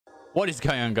What is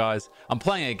going on, guys? I'm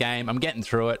playing a game. I'm getting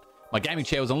through it. My gaming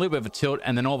chair was on a little bit of a tilt,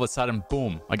 and then all of a sudden,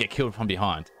 boom, I get killed from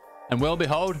behind. And well,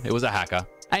 behold, it was a hacker.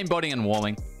 Aimbotting and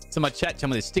walling. So my chat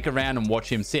told me to stick around and watch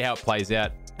him, see how it plays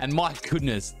out. And my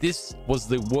goodness, this was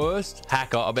the worst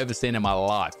hacker I've ever seen in my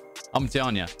life. I'm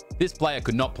telling you, this player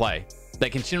could not play. They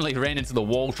continually ran into the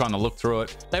wall trying to look through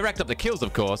it. They racked up the kills,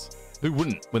 of course. Who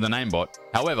wouldn't with an aimbot?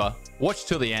 However, watch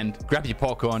till the end, grab your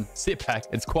popcorn, sit back.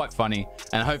 It's quite funny,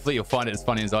 and hopefully you'll find it as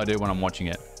funny as I do when I'm watching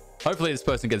it. Hopefully this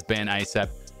person gets banned ASAP.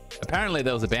 Apparently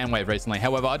there was a ban wave recently.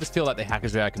 However, I just feel like the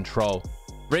hackers are out of control.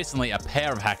 Recently, a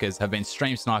pair of hackers have been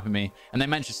stream sniping me, and they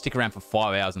managed to stick around for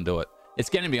 5 hours and do it. It's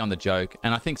getting beyond the joke,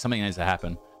 and I think something needs to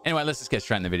happen. Anyway, let's just get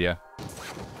straight in the video.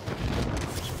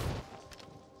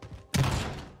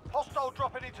 Hostile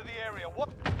dropping into the area. What?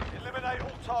 Eliminate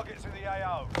all targets in the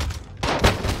AO.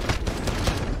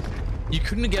 You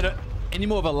couldn't get any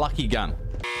more of a lucky gun.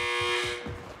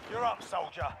 You're up,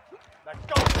 soldier. Now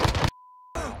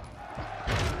go.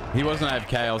 He wasn't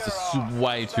AFK. I was just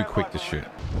way too quick to shoot.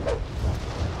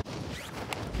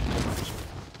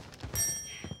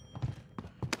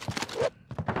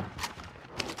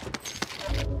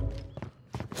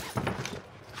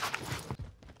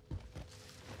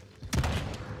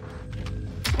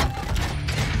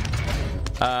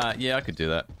 Yeah, I could do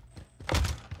that.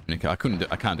 I can't do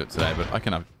it today, but I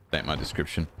can update my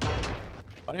description. I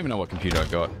don't even know what computer I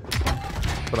got,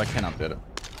 but I can update it.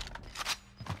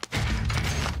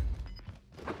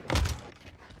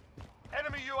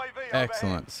 Enemy UAV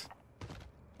Excellent.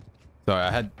 Sorry, I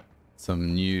had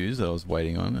some news that I was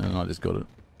waiting on, and I just got it.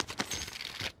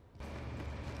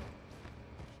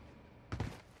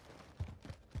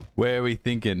 Where are we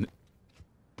thinking?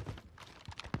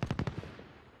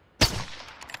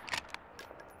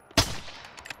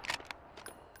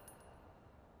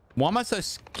 Why am I so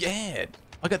scared?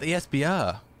 I got the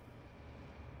SBR.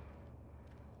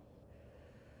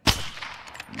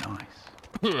 Nice.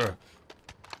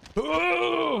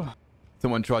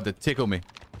 Someone tried to tickle me.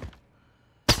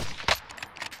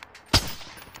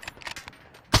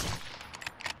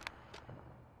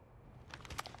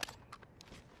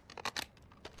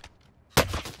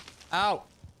 Ow.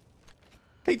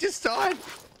 He just died.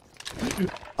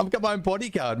 I've got my own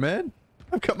bodyguard, man.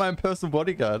 I've got my own personal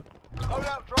bodyguard.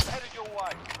 Loadout drop headed your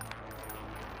way.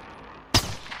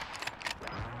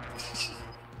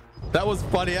 That was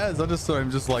funny as. I just saw him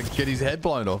just like get his head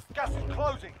blown off. Gas is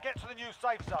closing. Get to the new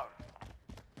safe zone.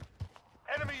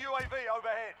 Enemy UAV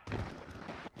overhead.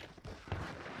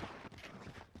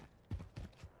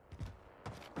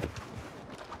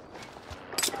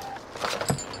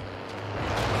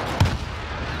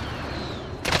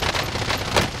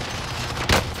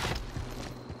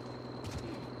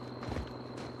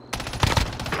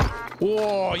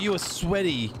 Whoa, you were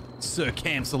sweaty, Sir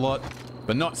Camsalot,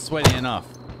 but not sweaty enough.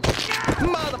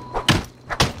 Mother.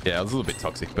 Yeah, I was a little bit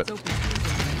toxic, but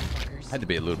had to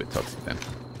be a little bit toxic then.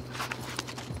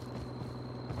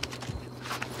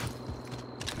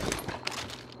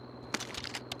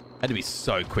 Had to be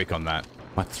so quick on that.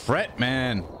 My threat,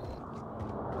 man.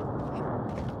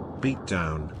 Beat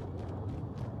down.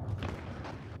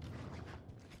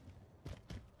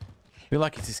 Feel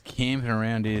like he's just camping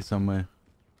around here somewhere.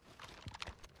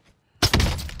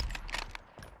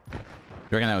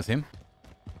 You reckon that was him?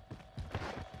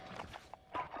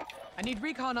 I need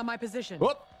recon on my position.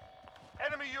 Whoop.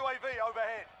 Enemy UAV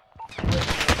overhead.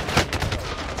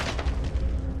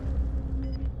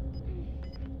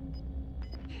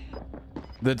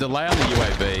 The delay on the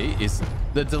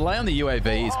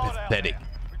UAV is pathetic.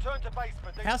 Return to base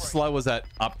for debrief. How slow was that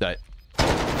update?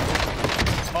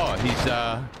 Oh,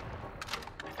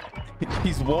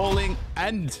 he's walling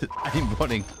and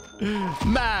aimbotting.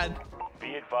 Mad.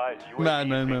 Be advised, UAV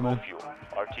Man. fuel.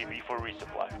 RTB for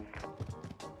resupply.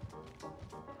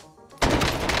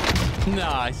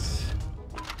 Nice.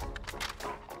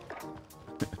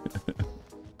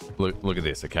 Look at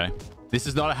this, okay? This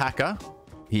is not a hacker.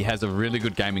 He has a really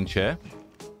good gaming chair.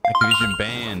 Activision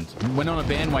banned. Went on a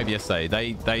ban wave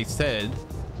yesterday. They said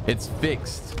it's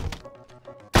fixed.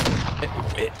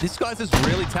 This guy's just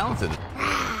really talented.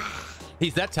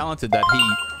 He's that talented that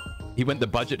he went the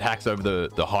budget hacks over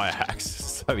the higher hacks.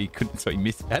 So he couldn't. So he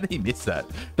missed. How did he miss that?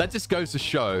 That just goes to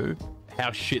show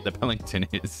how shit the Pellington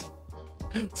is.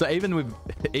 So even with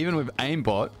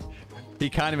aimbot, he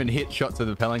can't even hit shots of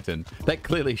the Pellington. That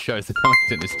clearly shows the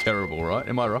Pellington is terrible, right?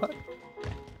 Am I right?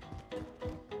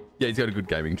 Yeah, he's got a good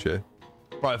gaming chair.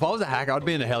 Right, if I was a hacker, I'd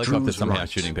be in a helicopter somehow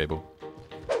shooting people.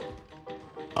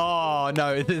 Oh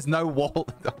no, there's no wall.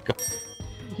 Oh, God.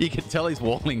 You can tell he's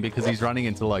walling because he's running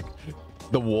into like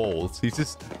the walls. He's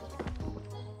just...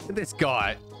 Look at this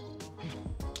guy.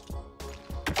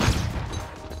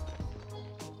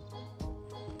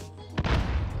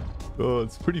 Oh,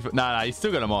 it's pretty fun. Nah, he's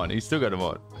still got him on. He's still got him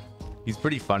on. He's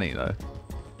pretty funny, though.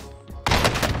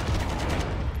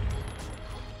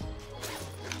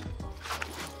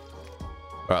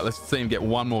 All right, let's see him get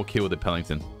one more kill with the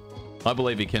Pellington. I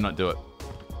believe he cannot do it.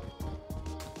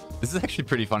 This is actually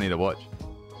pretty funny to watch.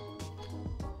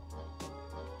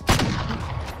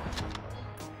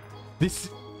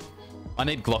 I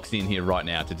need Gloxy in here right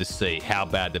now to just see how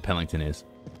bad the Pellington is.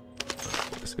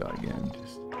 This guy again.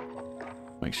 Just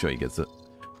make sure he gets it.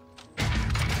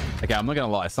 Okay, I'm not going to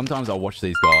lie. Sometimes I watch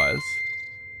these guys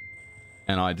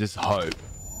and I just hope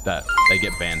that they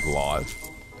get banned live.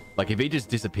 Like, if he just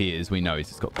disappears, we know he's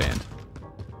just got banned.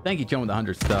 Thank you, John, with the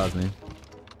 100 stars, man.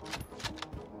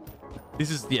 This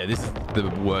is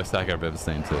the worst hacker I've ever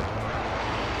seen, too.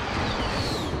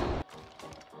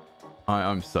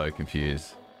 I'm so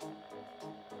confused.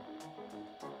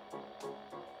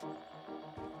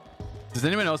 Does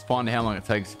anyone else find how long it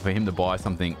takes for him to buy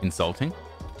something insulting?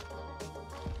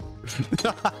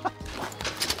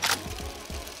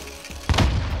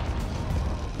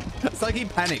 It's like he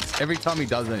panics every time he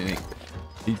does anything.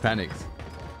 He panics.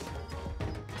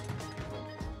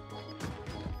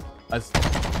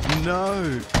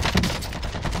 No.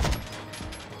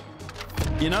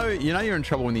 You know you're in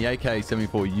trouble when the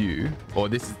AK-74U, or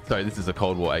this is a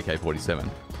Cold War AK-47,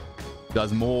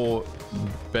 does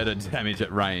better damage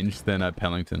at range than a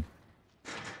Pellington.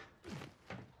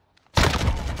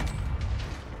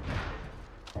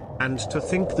 And to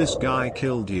think this guy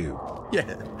killed you.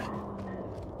 Yeah.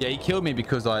 Yeah, he killed me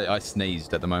because I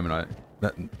sneezed at the moment.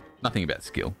 Nothing about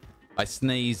skill. I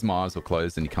sneezed, my eyes were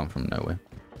closed, and he come from nowhere.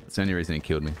 That's the only reason he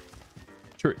killed me.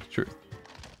 Truth.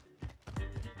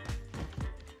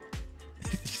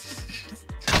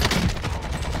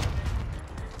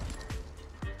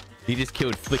 He just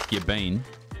killed Flick Your Bean.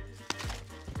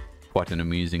 Quite an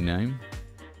amusing name.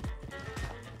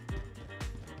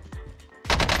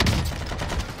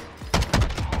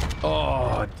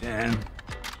 Oh, damn.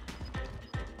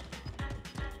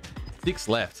 6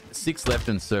 left. 6 left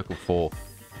in circle 4.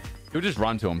 He'll just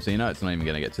run to him, so you know it's not even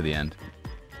going to get to the end.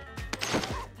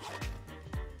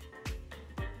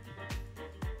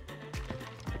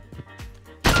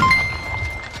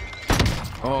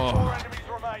 Oh. 4 enemies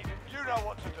remain. You know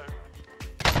what to do.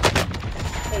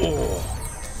 Oh.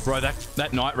 Bro,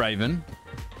 that Night Raven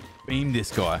beamed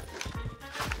this guy.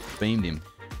 Beamed him.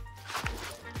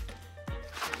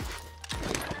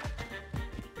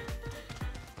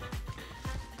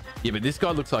 Yeah, but this guy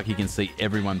looks like he can see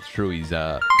everyone through his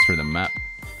through the map.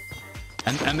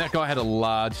 And that guy had a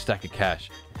large stack of cash,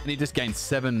 and he just gained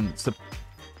 7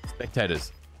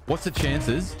 spectators. What's the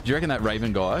chances? Do you reckon that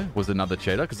Raven guy was another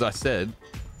cheater? Because I said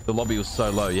the lobby was so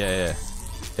low. Yeah.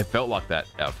 It felt like that,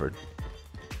 Alfred.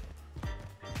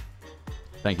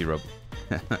 Thank you, Rob.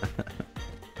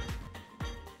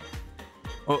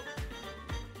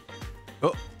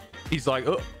 Oh, he's like,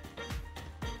 oh.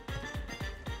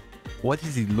 What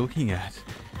is he looking at?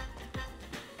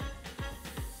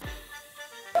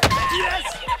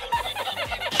 Yes!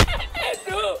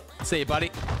 See you,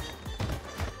 buddy.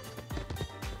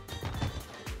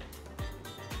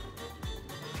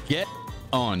 Get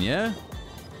on, yeah?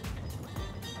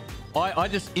 I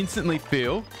just instantly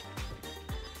feel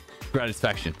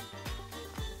satisfaction.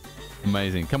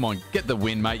 Amazing. Come on, get the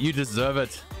win, mate. You deserve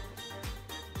it.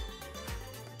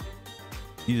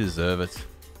 You deserve it.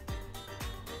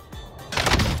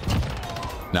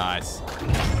 Nice.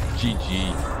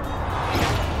 GG.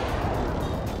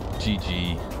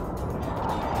 GG.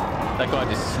 That guy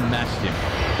just smashed him.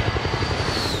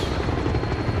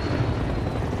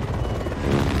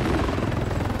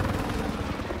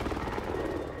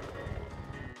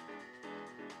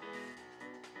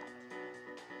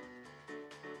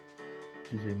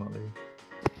 GG, Molly.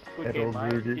 Good game,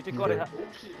 mate.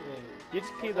 You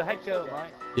just killed the hacker,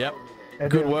 mate. Yep.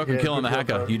 Good work on killing the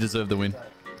hacker. You deserve the win.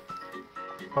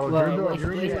 Oh,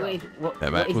 Wait.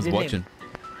 That mate was watching.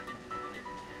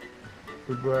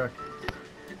 Good work.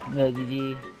 No,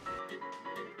 GG.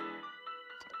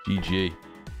 GG.